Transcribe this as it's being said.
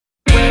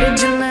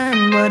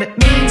what it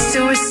means to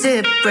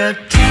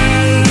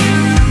reciprocate.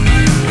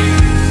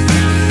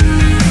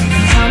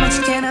 And how much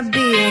can I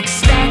be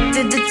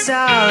expected to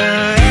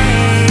tolerate?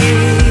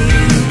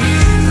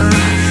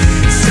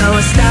 So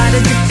I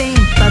started to think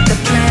about the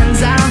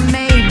plans I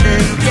made the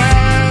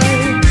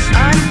day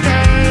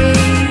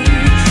unpaid,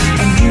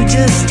 and you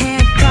just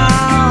can't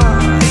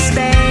call a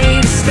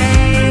spade a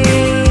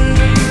spade.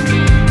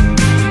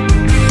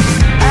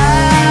 I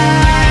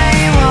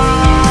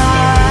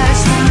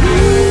watched the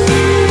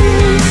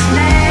moon,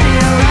 let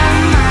it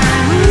run my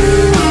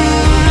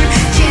mood.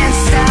 Can't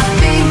stop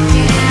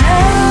thinking of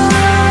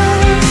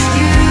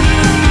you.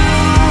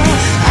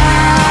 I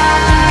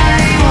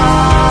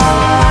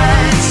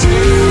watched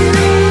you.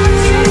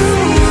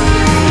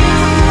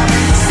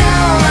 So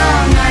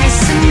nice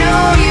to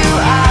know you.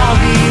 I'll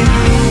be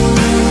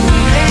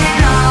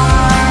moving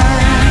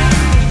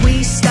on. We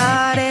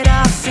started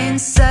off in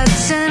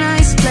such a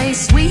nice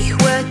place. We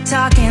were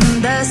talking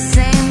the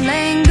same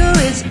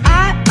language.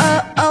 I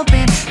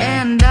open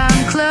and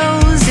I'm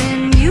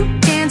closing. You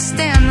can't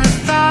stand the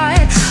thought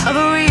of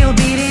a real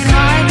beating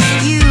heart.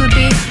 You'd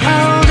be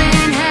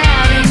holding,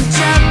 having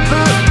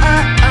trouble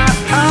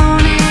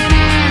owning,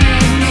 and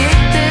admit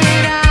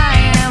that I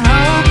am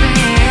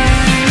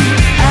hoping.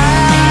 I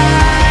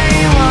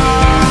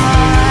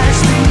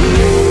watched the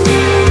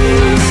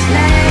moon,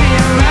 let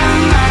it run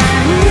my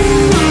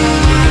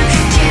mood.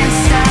 Can't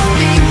stop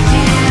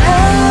thinking of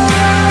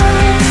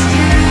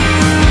you.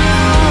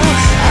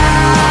 I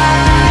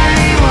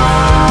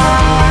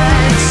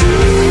watched you.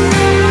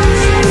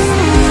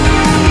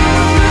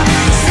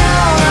 So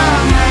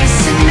nice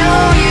to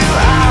know you.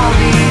 I'll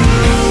be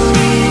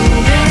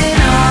moving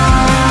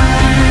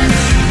on,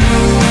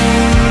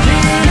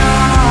 moving on.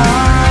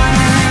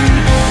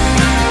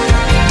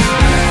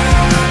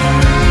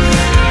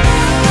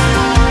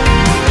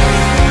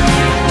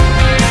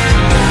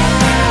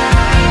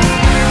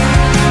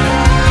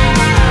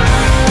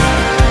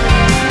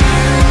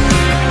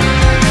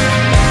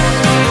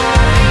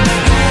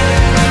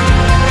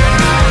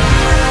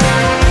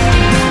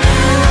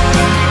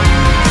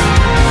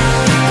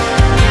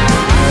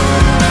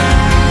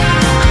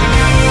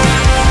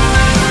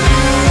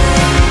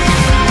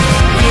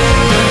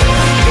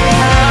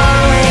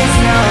 Always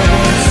know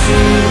the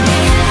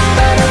truth,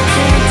 but I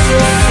can't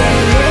just say it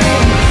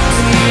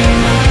to you.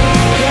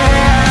 Yeah, I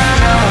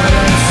know the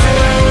truth. I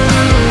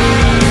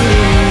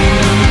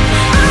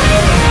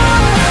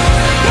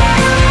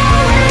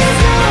always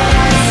know the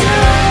truth, but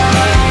I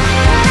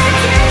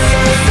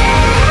can't just say it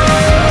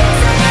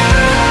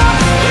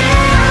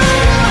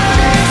to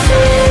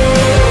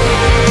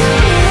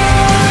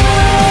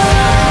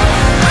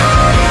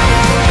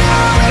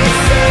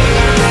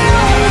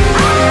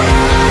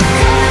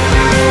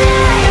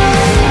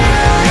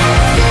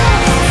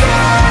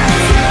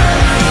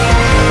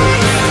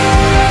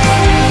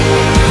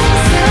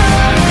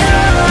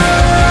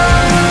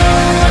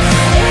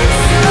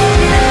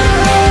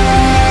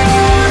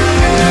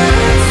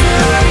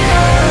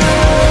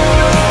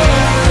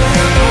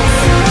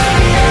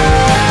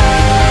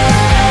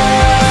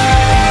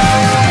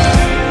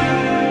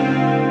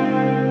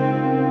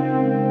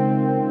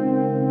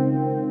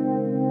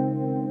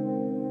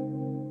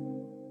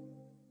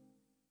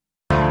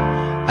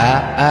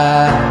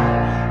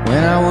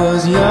When I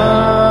was younger,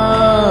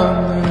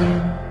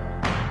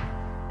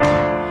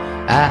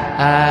 I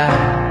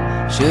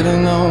should've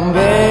known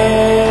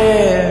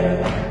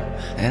better,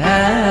 and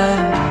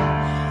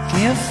I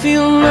can't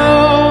feel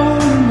no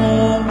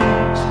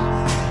remorse,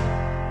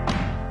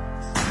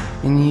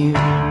 and you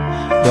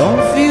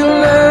don't feel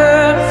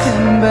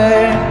nothing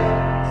bad.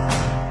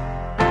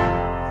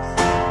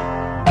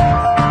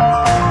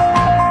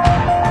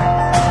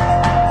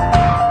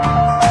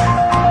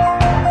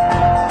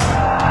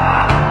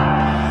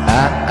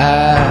 I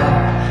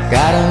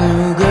got a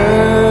new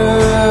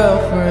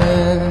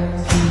girlfriend.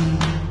 He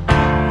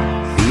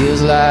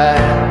feels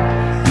like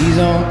he's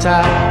on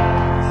top,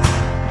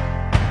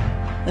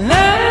 and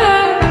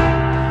I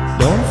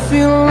don't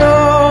feel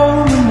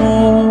no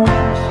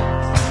remorse,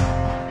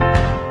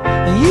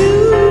 and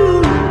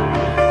you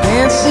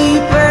can't see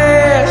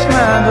past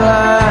my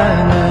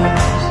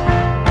blindness.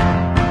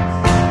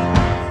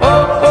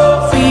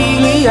 Oh,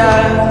 Ophelia,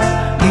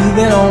 you've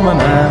been on my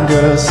mind,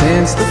 girl,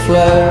 since the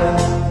flood.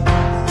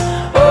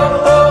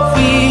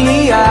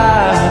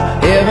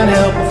 Heaven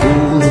help a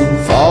fool who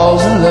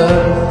falls in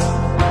love.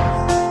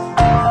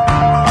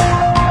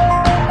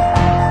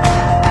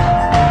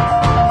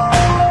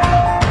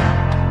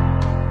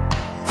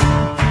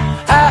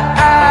 I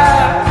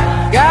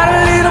got a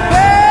little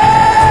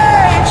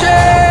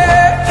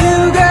paycheck. You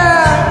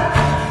got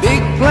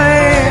big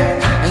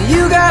plans, and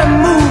you gotta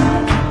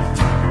move,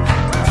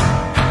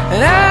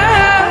 and I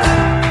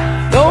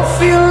don't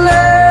feel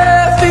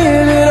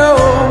nothing at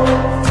all,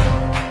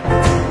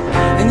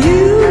 and you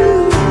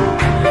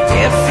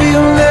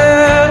feel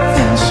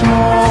nothing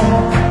small.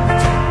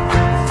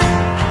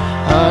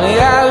 Honey,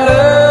 I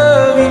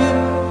love you,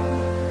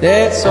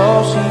 that's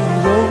all she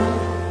wrote.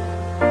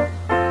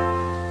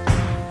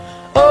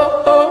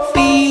 Oh,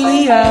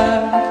 Ophelia,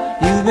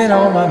 you You've been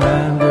on my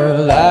mind,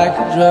 girl, like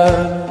a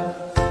drug.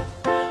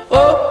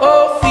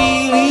 Oh,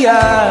 Ophelia,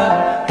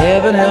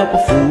 heaven help a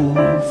fool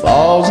who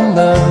falls in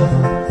love.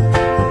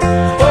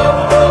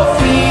 Oh,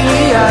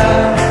 Ophelia,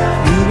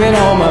 you've been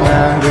on my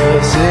mind,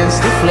 girl, since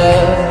the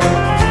flood.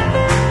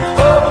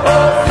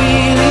 Oh,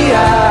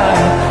 Ophelia,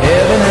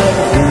 heaven help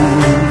a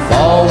fool who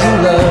falls in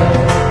love.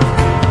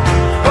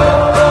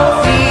 Oh,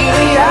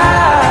 Ophelia,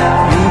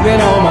 you've been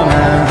on my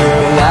mind,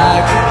 girl,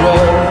 like a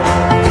drug.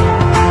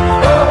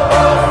 Oh,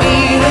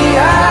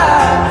 Ophelia,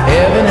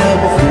 heaven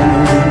help a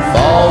fool who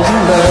falls in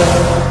love.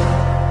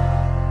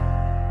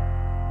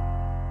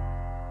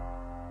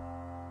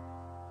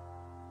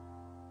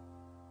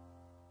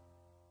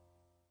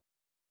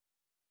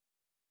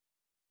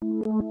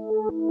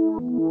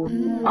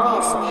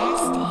 It's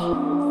nasty.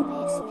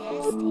 It's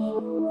nasty.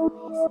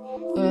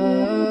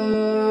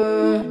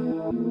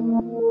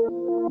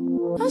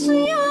 Know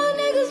some young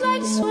niggas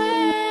like to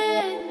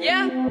sweat.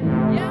 Yeah.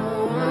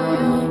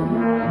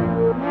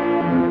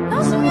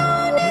 Know some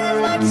young niggas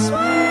like to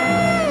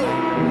sweat.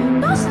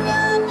 Know some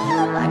young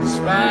niggas like to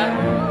sweat.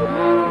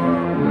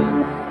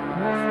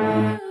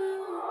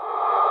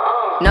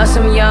 Know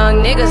some young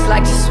niggas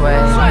like to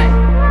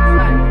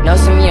sweat. Know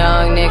some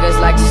young niggas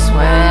like to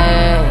swing.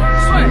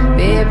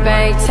 Big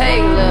bang,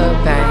 take little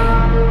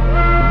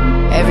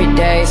bang. Every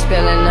day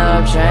spilling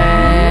up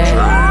drain.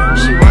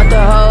 She want the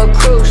whole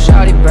crew,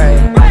 shawty break.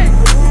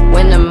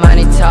 When the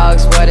money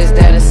talks, what is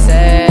there to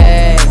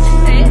say?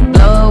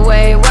 Blow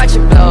away, watch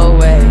it blow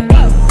away.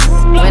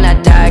 When I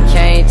die,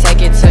 can't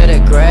take it to the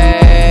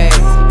grave.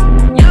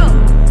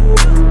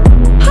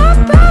 Hop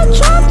out,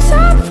 drop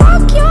top,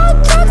 fuck your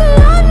talking,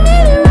 I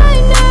need it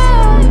right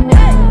now.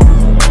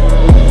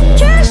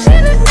 Cash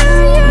in the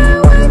air, yeah,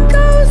 when it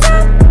goes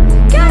up,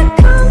 gotta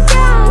come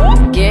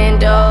down. Getting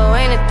dough,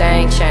 ain't a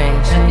thing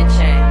changed.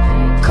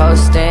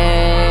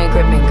 Coasting,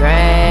 gripping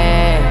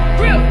grand.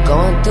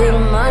 Going through the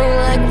money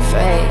like a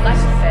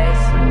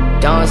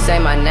face. Don't say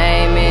my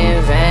name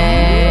in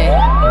vain.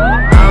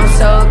 I'm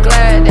so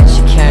glad that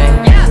you came.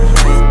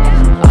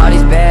 All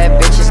these bad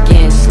bitches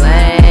getting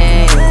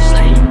slain.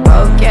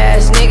 Broke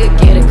ass nigga,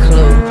 get a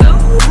clue.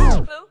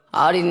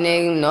 All these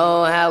niggas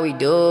know how we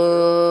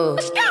do.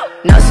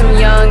 Know some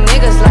young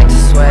niggas like to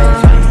sweat.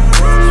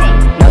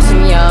 Know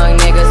some young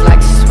niggas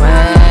like to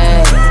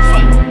swing.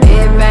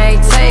 Big bang,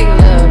 take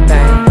little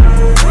bang.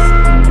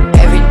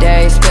 Every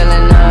day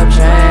spilling up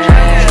drain.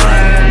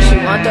 She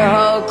want the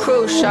whole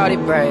crew, shawty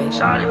break.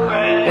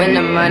 When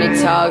the money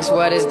talks,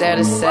 what is there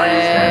to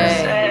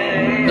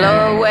say?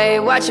 Blow away,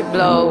 watch it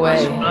blow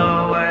away.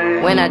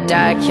 When I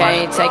die,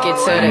 can't take it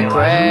to the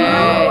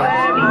grave.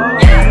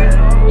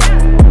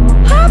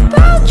 Hop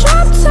out,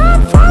 drop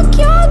top, fuck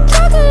your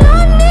talking,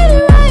 I need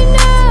it right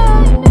now.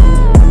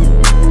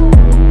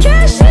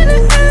 Cash in the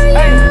air,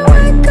 yeah,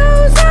 when it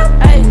goes up,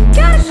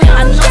 gotta I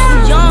come know some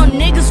down. young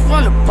niggas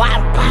from the bottom.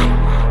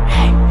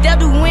 They'll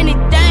do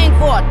anything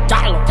for $1.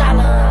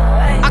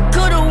 I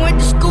could've went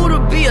to school to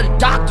be a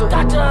doctor,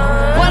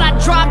 but I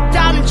dropped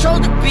out and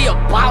chose to be a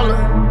baller.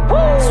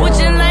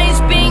 Switching lanes,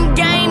 spin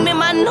game in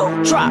my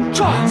new drop.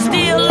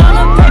 Still on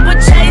a paper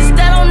chase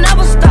that'll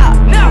never stop.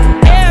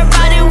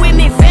 Everybody with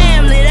me,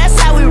 family, that's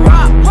how we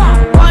rock.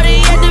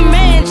 Party at the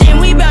mansion,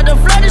 we bout to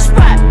flood the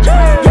spot.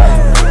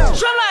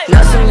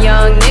 Know some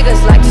young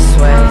niggas like to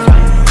sweat.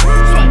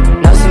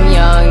 Know some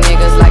young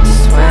niggas like to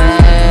swing.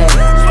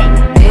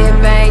 Big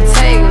bang,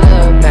 take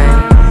little bang.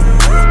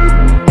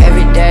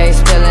 Every day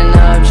spilling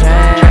up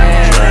drain.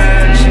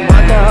 She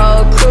want the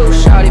whole crew,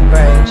 shawty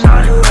break.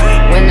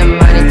 When the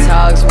money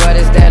talks, what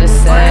is there to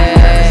say?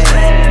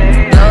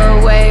 Blow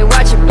away,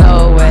 watch it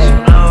blow away.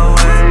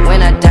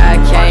 When I die,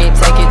 can't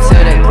take it to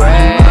the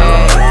grave.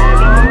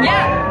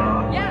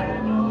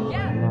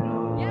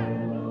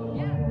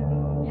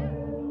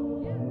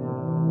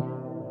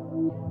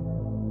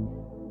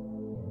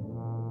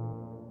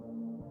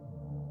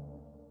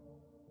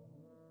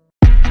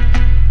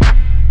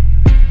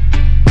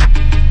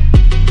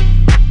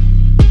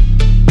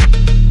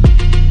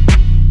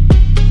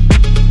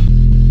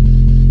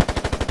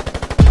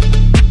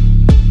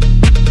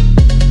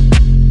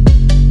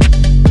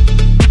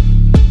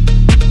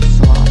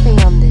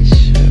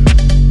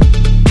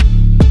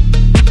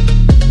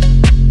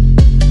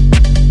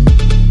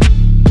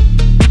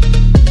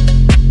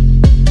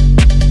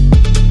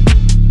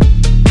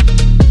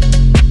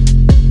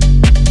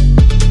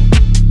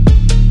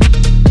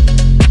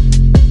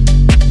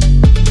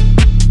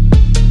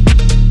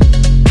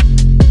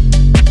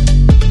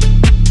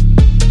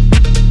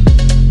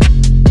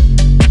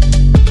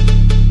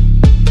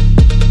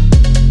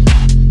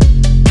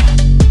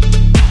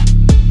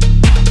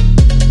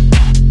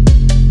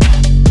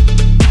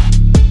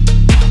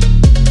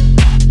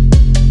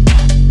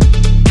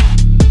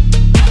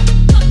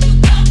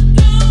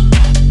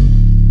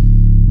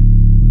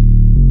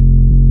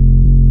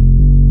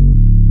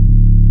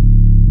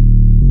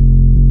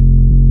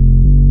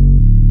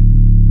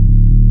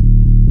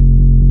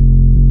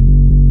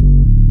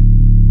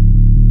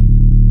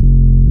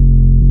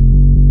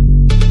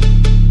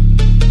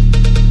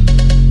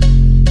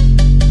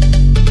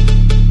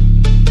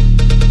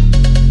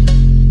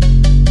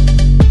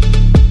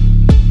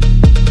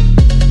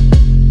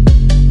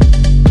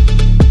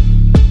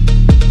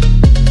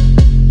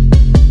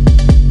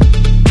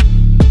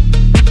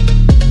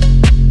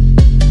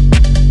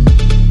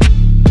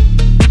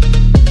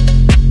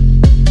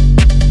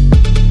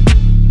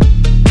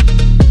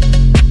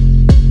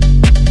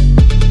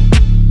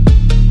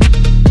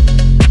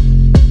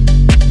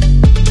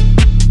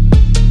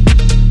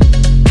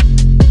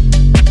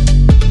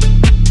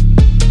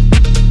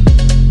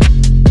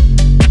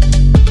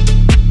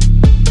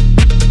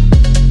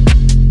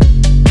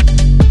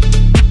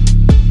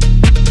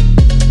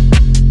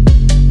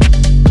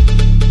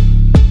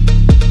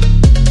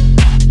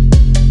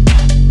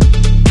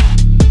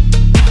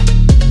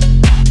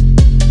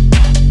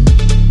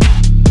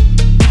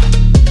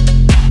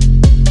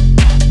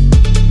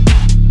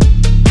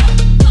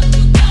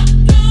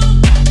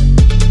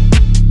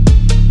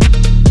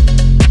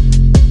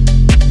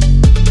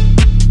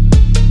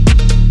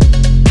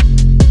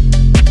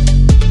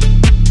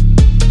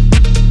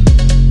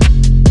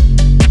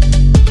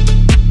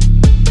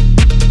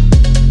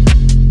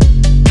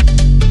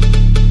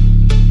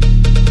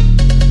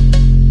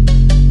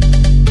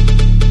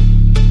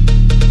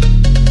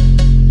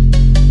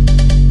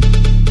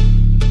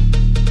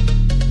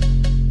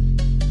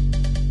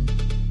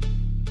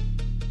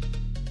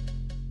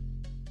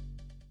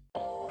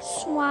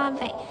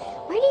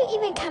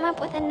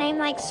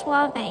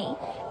 Suave?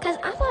 Because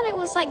I thought it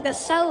was like the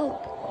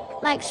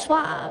soap, like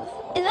Suave.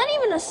 Is that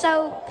even a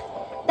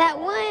soap? That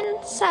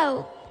one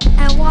soap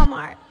at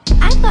Walmart.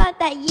 I thought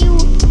that you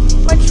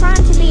were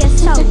trying to be a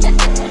soap.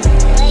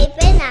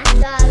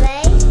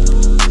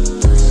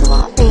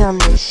 Suave on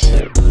this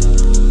shit.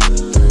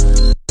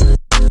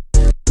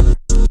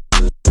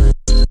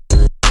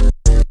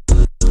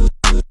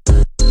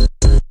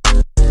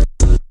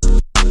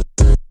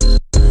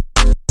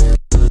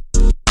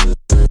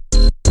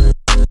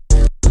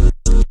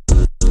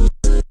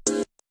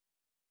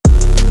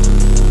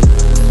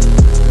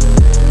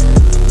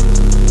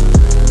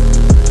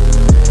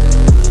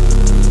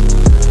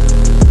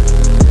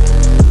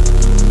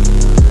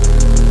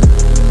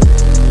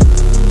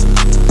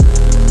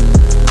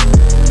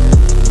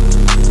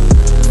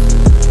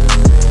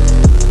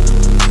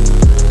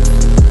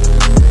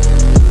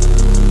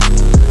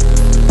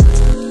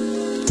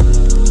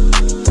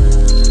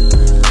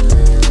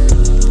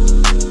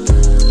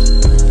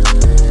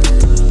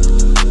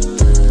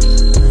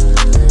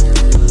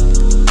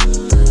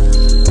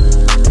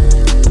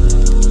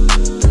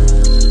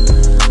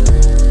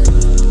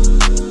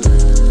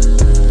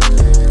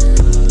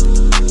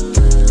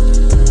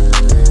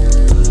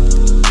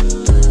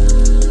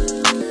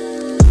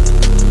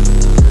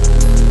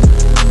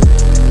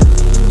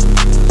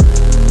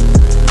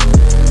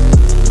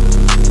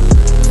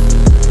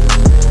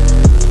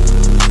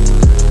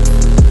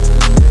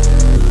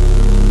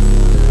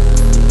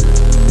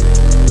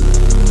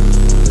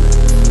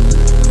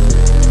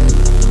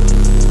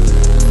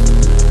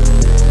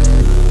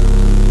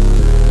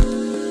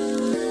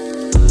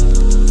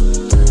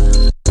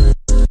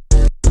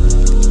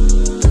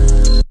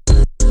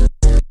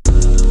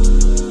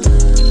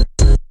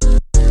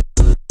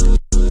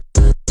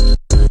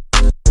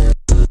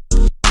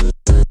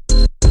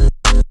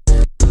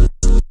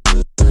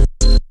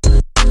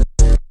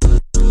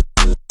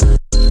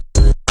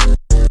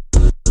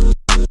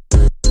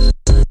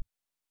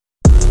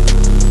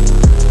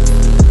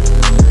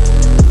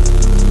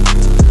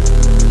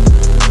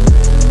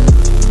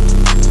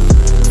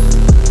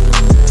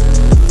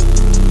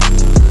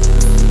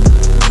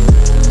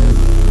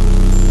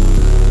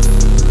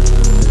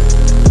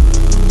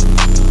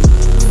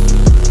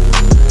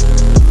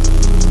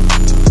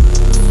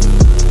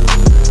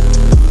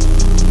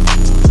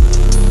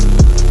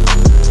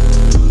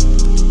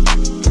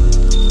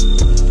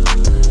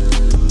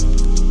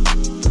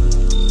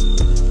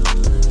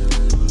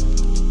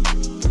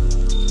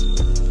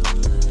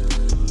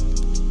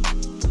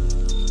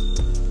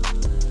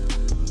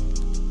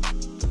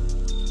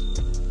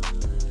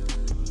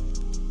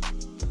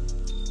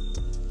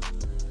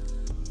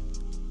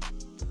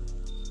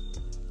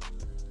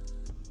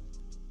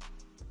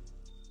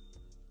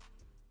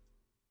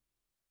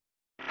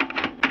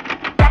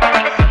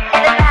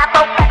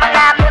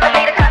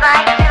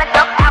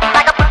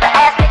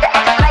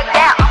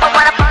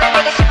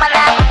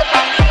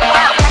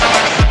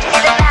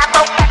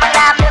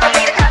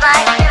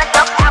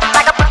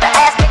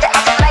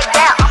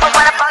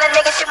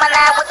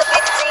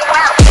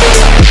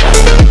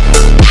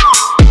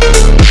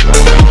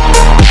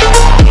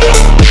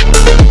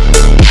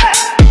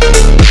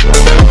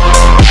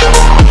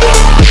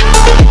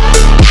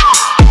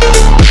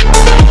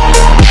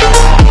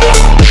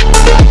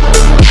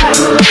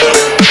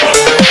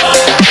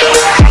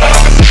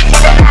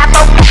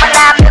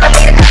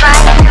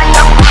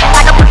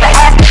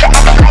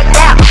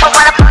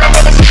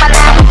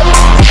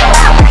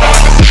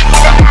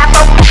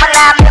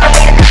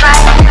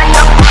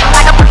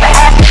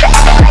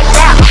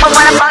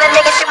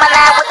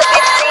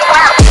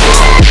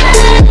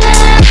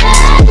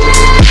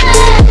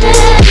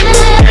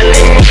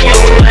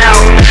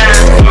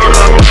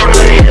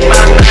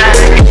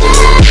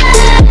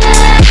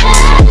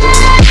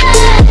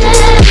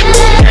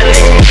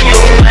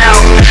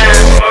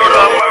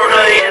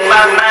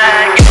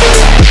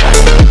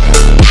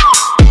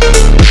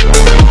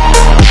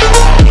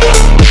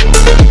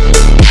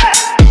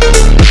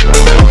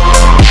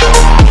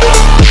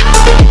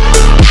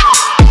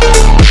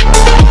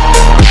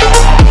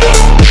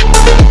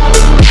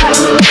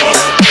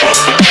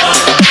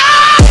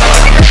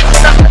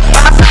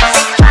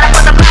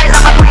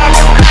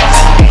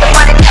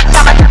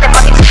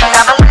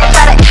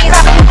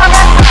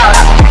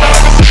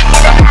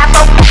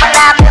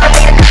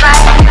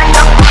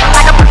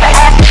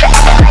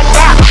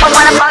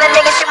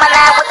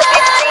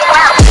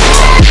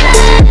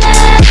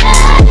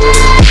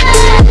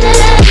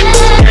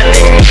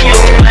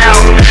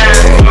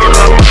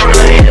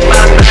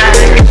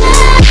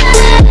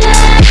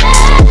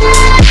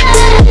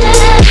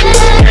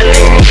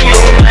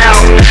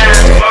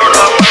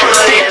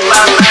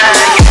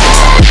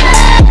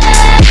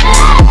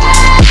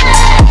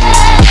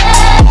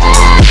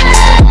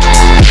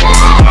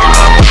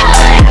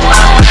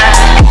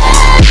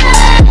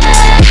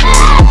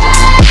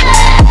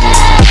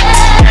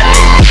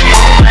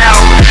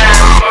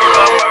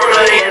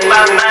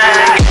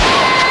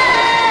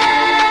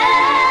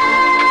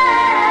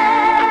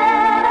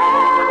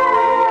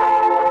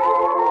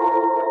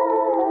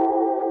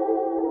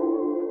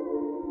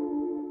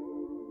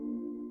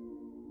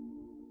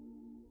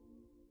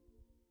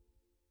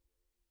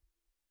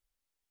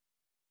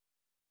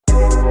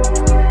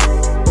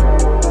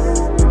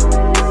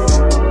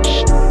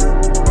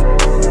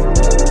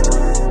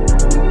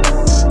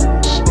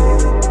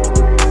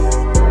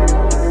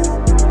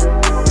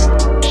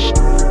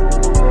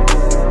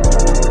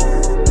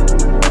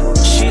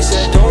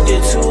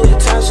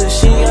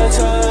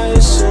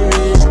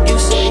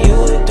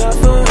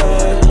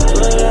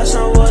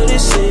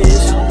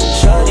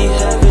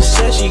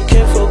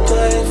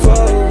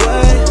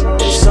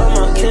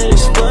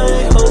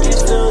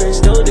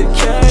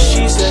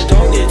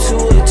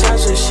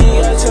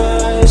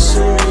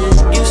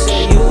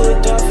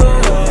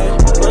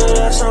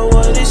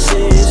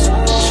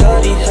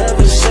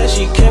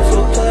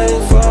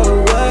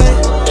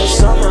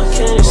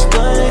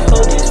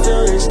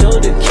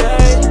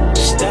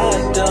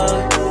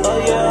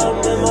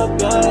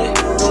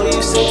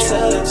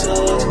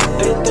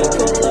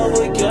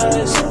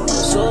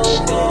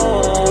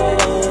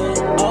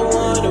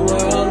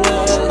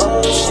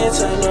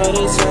 right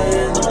at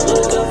 10.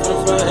 Look up from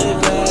front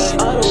and back.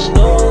 I don't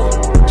know.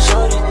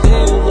 Shawty, do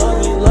you love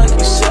me like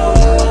you said?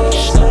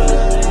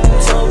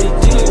 Tell me,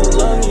 do you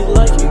love me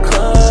like you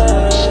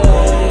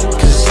claim?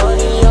 Cause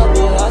honey, I'll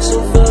be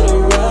hustle for the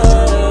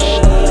rain.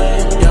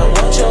 Yeah, I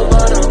want your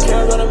love, I don't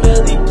care about a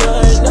milli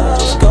play. Now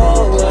just go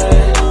away,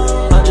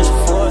 I'm just a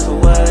fourth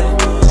away.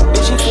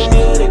 Bitch, you from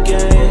you the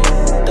game,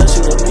 that's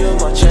you look me on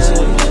my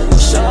chain.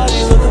 Shawty,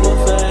 look at my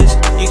face,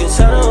 you can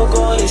tell I don't go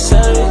what they say. I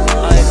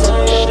ain't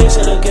playing this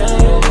in a game,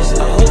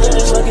 I hope that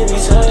it's like it be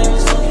tight.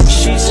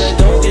 She said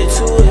don't get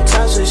too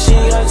attached when she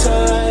got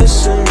tired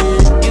to me.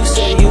 You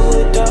said you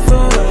would die for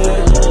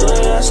her,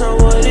 but that's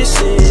not what this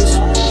is.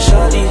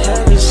 Shawty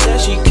haven't said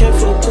she can't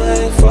feel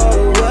play far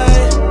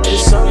away.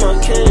 It's something I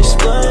can't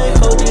explain,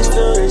 hope these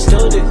feelings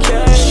don't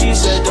decay. She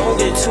said don't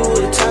get too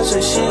attached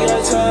when she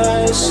got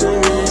tired to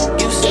me.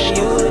 You said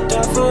you would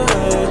die for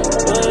her,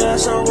 but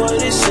that's not what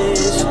this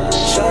is.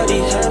 Shawty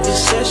haven't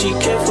said she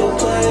can't feel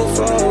play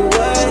far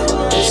away.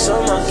 It's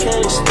something I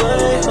can't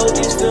explain, hope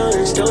these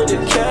feelings don't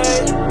decay.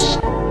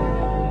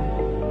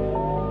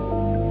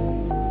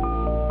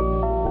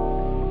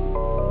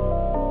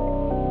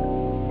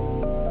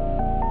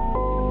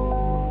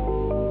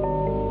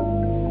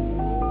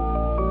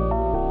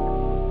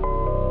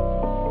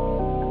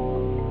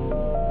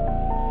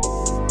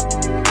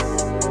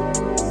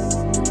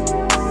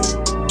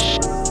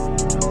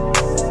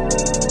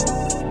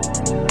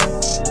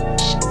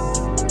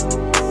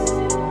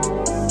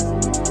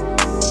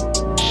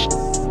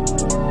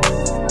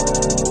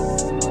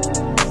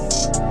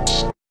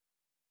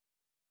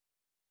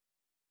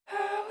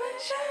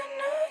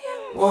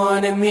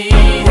 Wanted me, I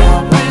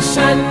wish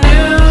I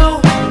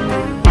knew.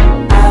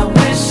 I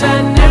wish I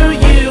knew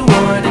you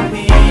wanted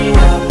me. I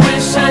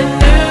wish I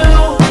knew.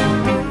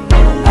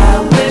 I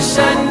wish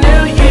I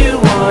knew you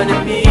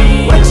wanted me.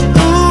 What you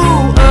do,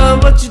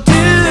 what you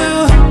do?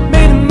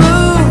 Made a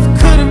move,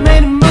 could've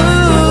made a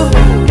move.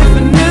 If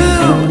I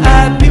knew,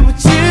 I'd be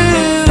with you.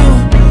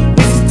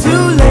 Is it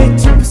too late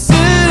to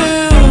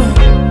pursue?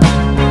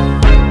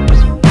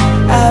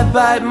 I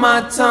bite my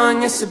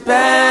tongue, it's a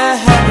bad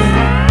habit.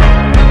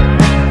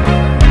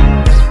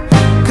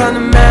 Kinda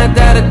mad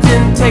that I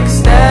didn't take a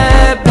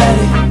step at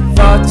it.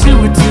 Thought you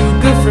were too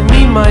good for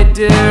me, my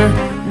dear.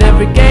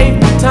 Never gave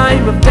me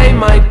time of day,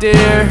 my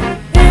dear.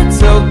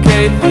 It's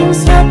okay,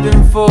 things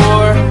happen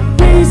for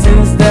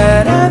reasons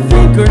that I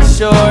think are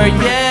sure,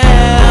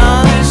 yeah.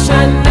 I wish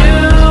I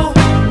knew.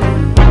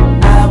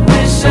 I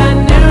wish I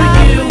knew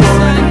you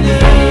wanted me.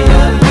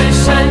 I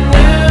wish I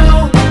knew.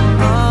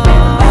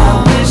 I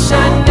wish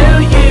I knew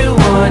you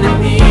wanted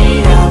me.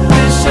 I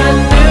wish I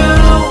knew.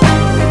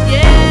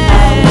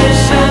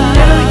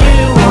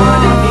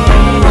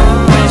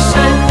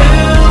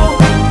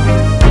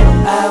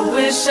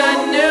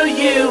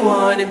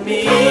 Wanted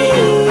me.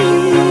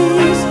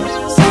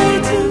 Say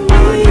to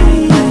me,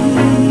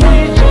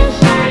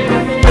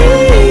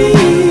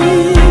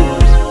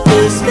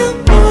 please good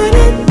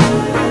morning.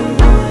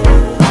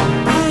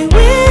 I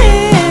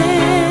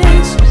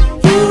wish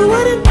you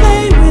wouldn't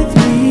play with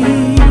me.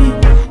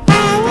 I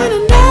wanna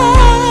know.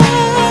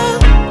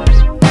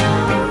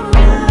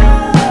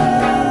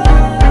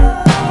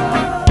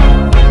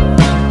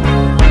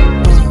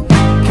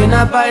 Can I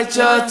bite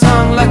your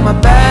tongue like my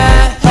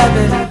bad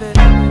habit?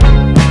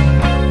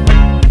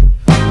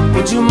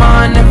 Would you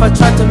mind if I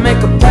tried to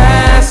make a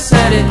pass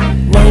at it?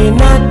 No, you're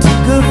not too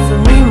good for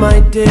me, my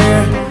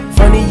dear.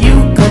 Funny you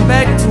come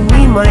back to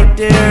me, my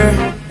dear.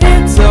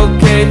 It's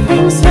okay,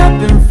 things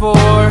happen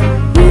for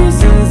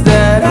reasons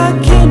that I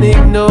can't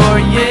ignore,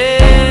 yeah.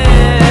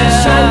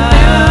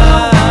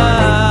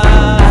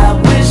 I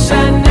wish I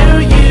knew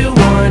you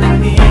wanted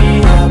me.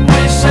 I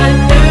wish I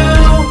knew.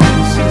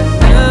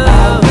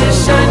 I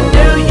wish I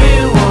knew you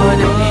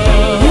wanted me.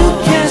 You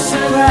can't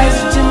surprise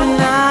a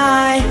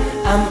Gemini.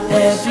 I'm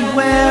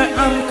everywhere,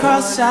 I'm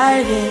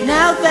cross-sighted.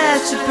 Now that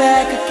you're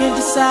back, I can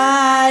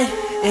decide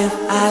if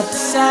I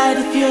decide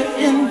if you're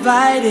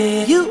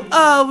invited. You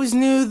always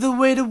knew the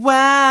way to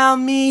wow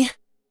me.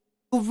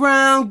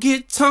 Around,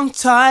 get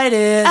tongue-tied.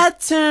 I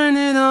turn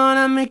it on,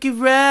 I make it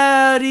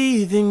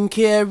rowdy. Then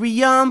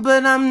carry on,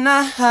 but I'm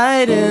not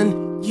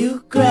hiding.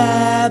 You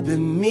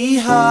grabbing me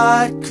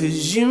hard,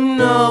 cause you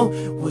know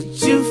what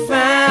you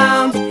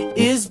found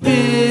is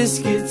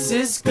biscuits,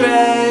 it's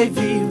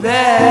gravy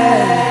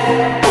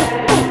bag.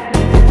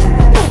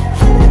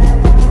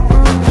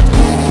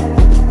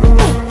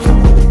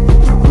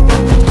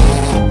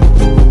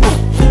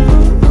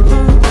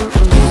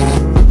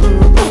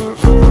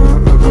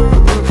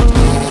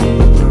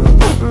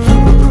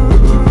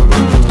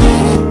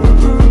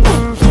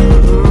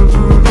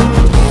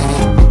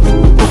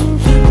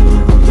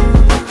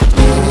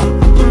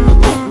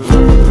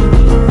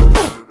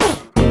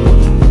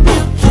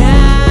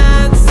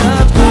 Can't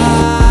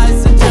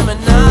surprise a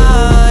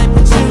Gemini,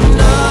 but you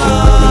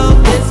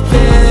know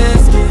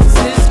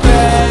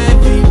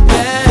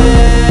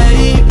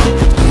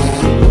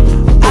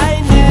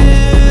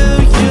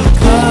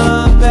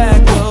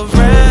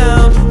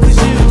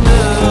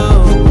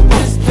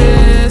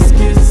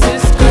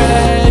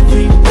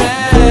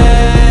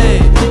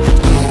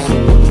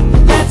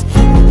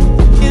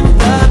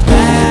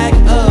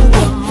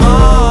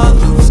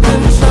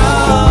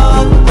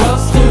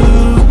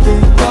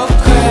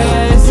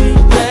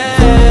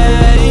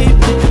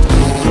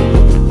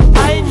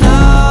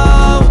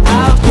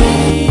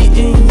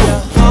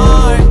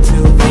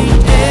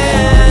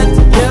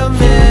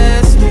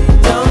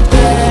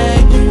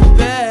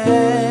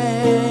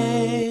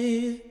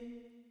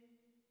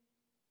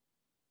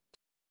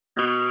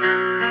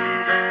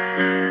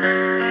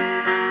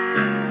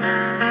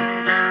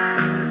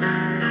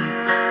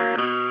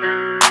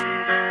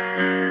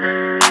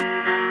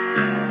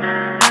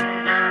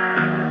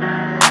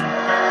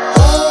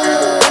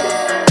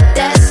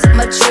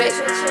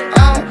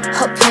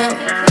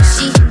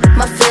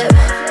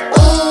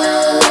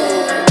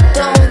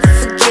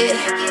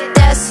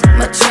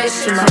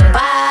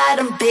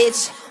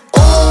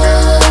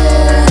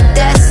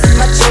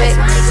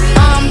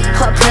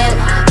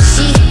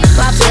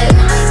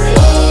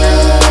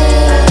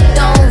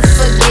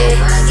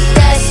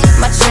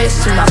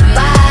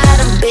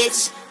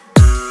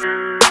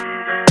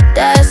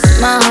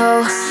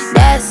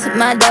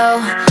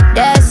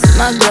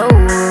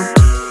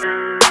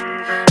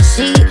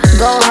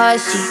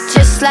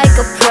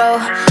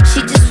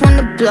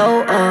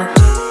blow up.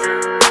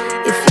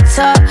 If you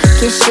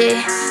talkin' shit,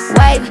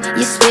 wipe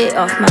your spit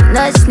off my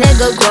nuts,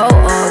 nigga, grow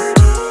up.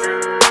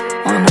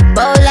 On a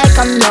boat like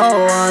I'm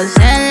Noah,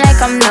 zen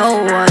like I'm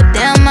Noah.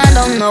 Damn, I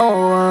don't know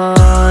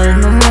what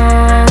no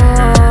more.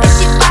 If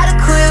she bought a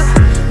crib,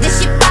 then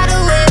she bought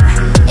a whip.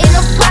 Ain't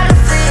no bottom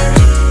fit,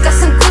 got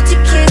some Gucci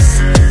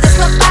kicks. That's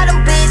my bottom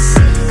bitch,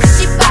 cause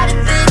she bought a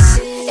bitch,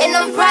 and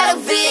I'm proud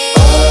of it.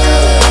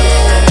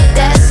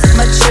 That's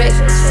my trick,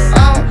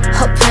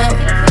 her pimp,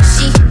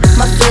 she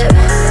my flip.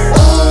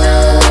 Ooh,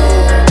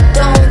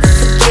 don't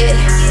forget,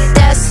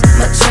 that's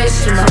my trick,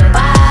 you my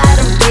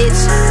bottom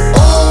bitch.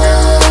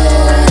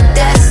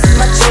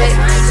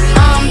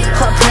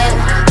 Her pimp,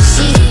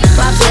 she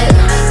my flip.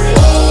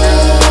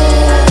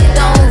 Ooh,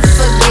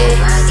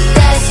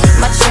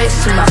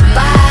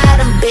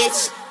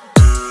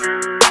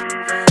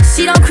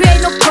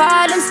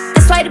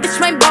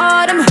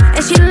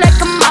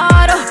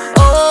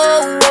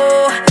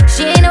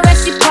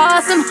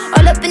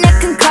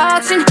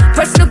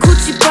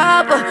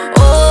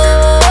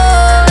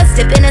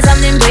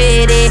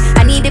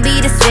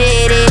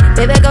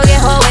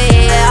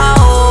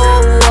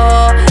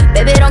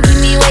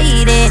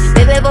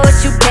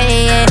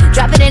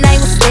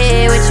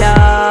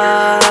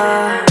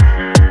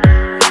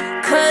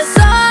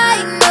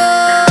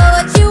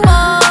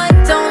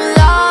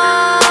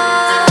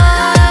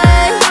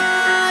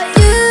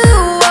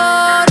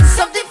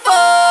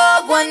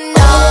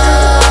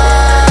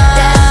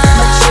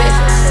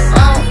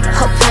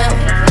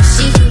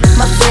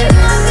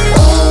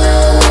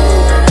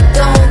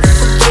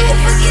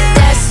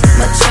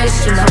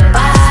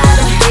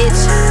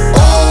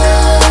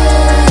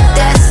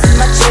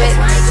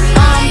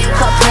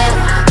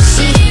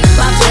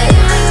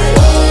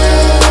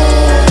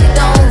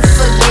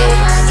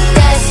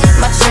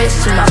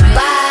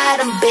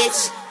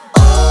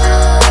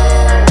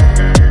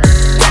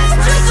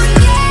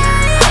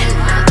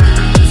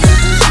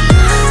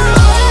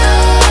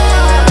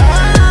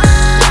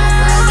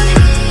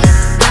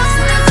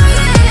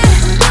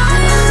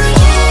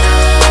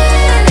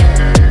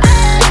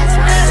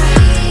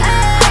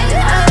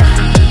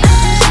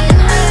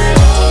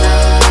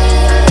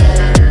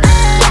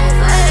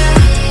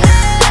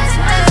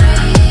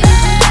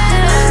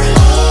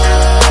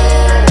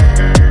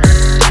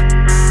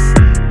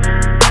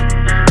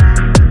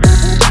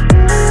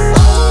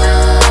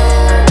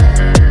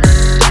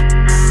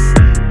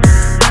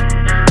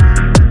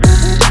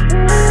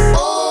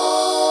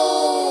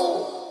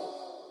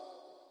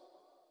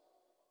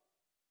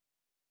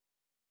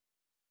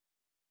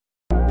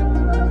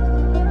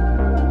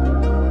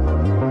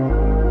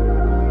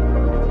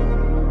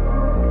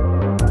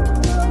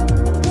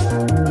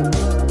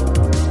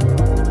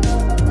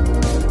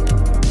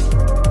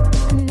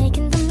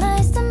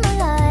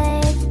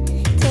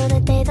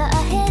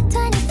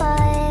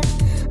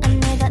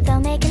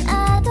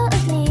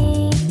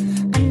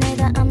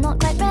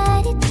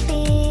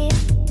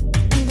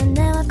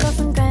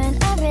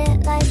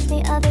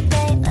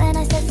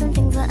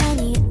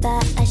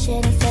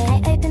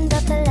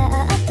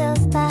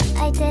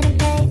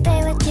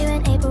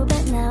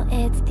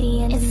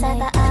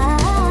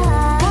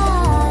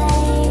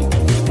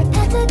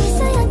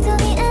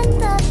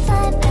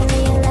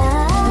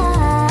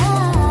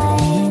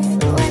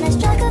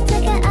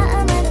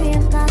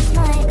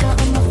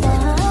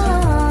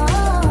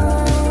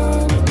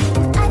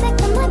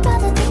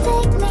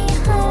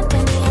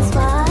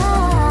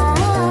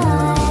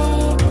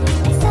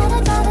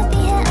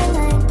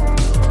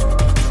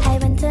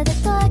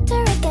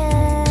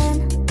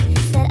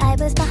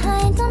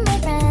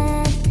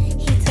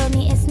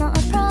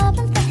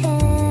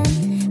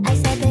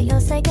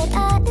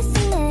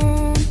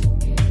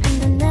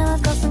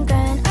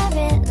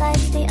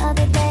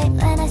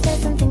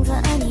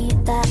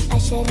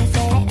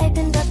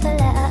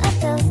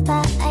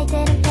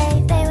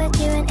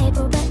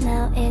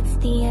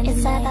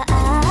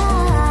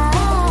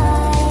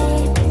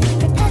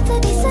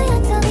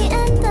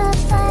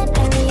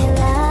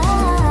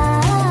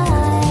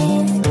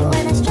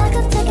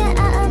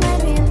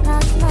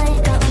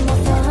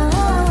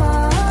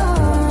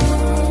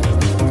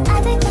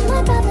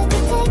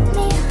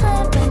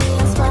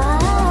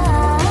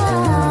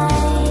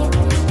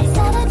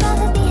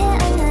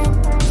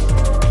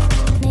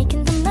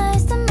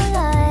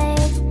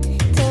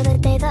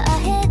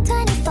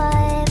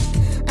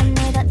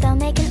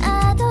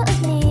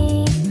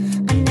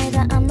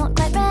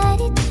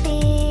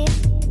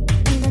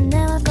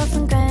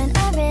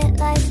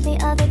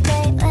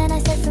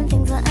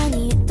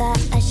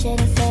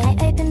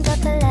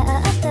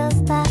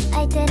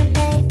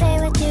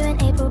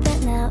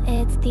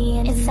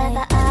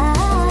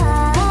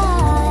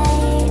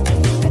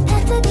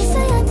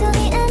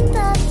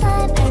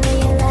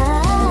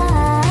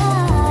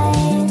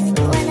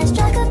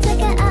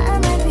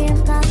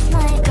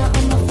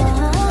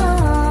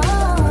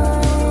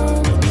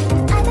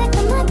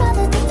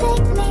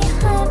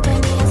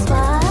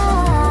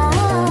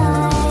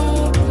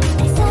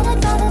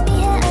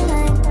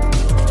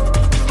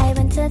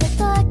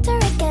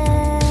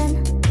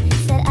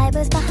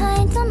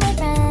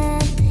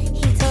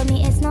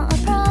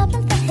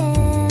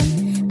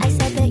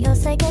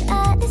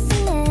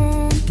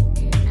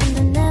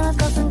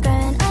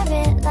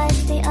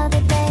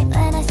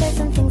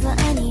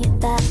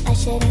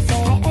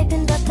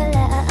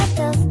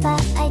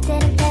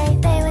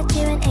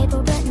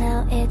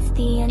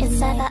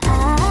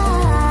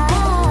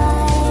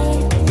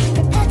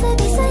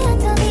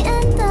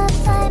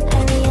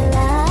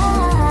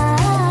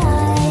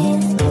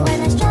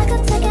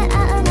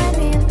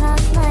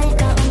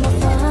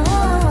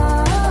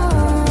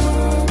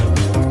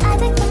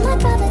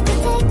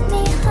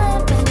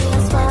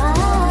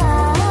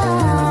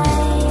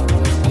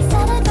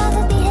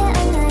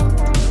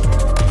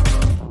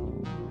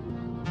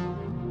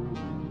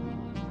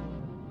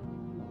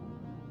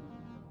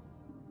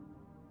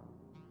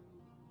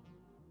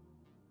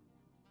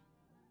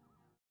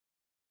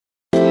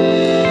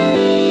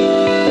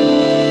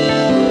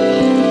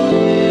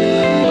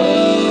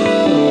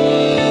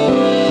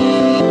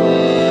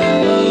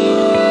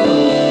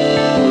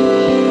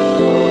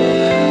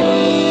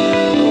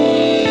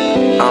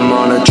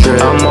 a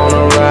trip, I'm on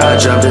a ride. I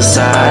jumped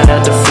inside,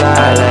 had to fly,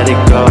 I let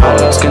it go. I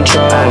lost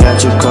control, I got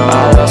too cold,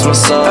 I lost my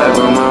soul, I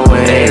grew my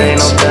wings. It ain't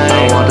no thing,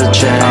 I want the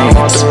change, I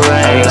want the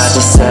race. I got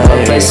to say,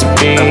 a place to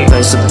be, a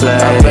place to play,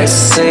 a place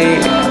to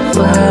see.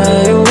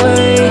 Fly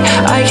away,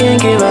 I can't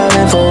give out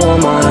info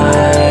on my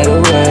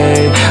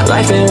hideaway.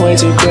 Life ain't way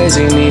too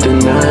crazy, need a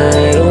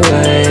night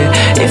away.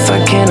 If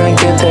I cannot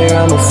get there,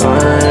 I'ma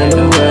find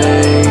a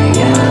way,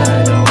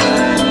 yeah.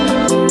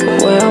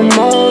 Where I'm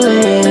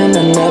rolling,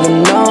 I never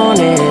known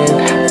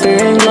it.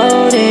 Fearing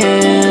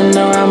loading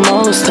around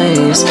most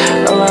things,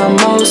 around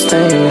most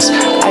things.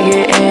 I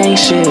get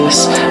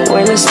anxious,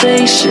 when it's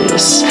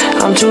spacious,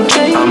 I'm too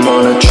jaded. I'm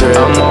on a trip,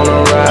 I'm on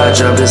a ride. I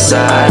jumped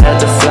inside, had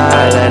to fly,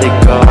 I let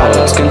it go. I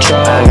lost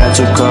control, I got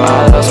too cold,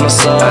 I lost my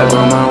soul, I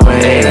grew my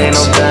wings. It ain't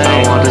no thing,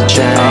 I want the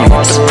change, I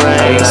want the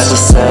race. I got to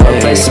say,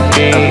 a place to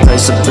be, a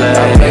place to play,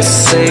 a place to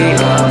see.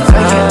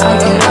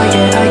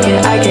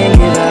 I can't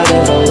give out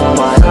info on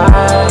my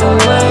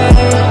hideaway.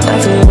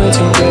 Life is way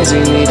too crazy,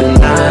 need a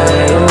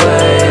night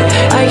away.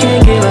 I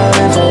can't give out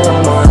info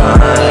on my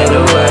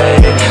hideaway.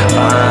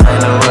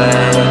 Find a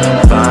way,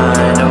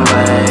 find a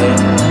way.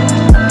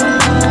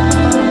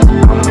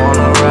 I'm on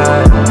a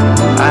ride,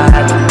 I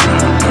had to be.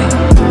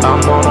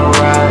 I'm on a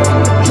ride,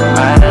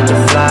 I had to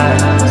fly.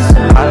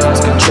 I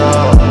lost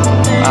control,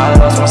 I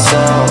lost my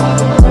soul.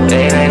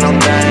 It ain't no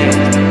thing,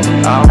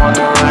 I want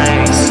the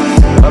reins.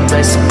 A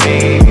place to be,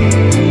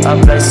 a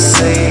place to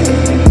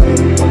see.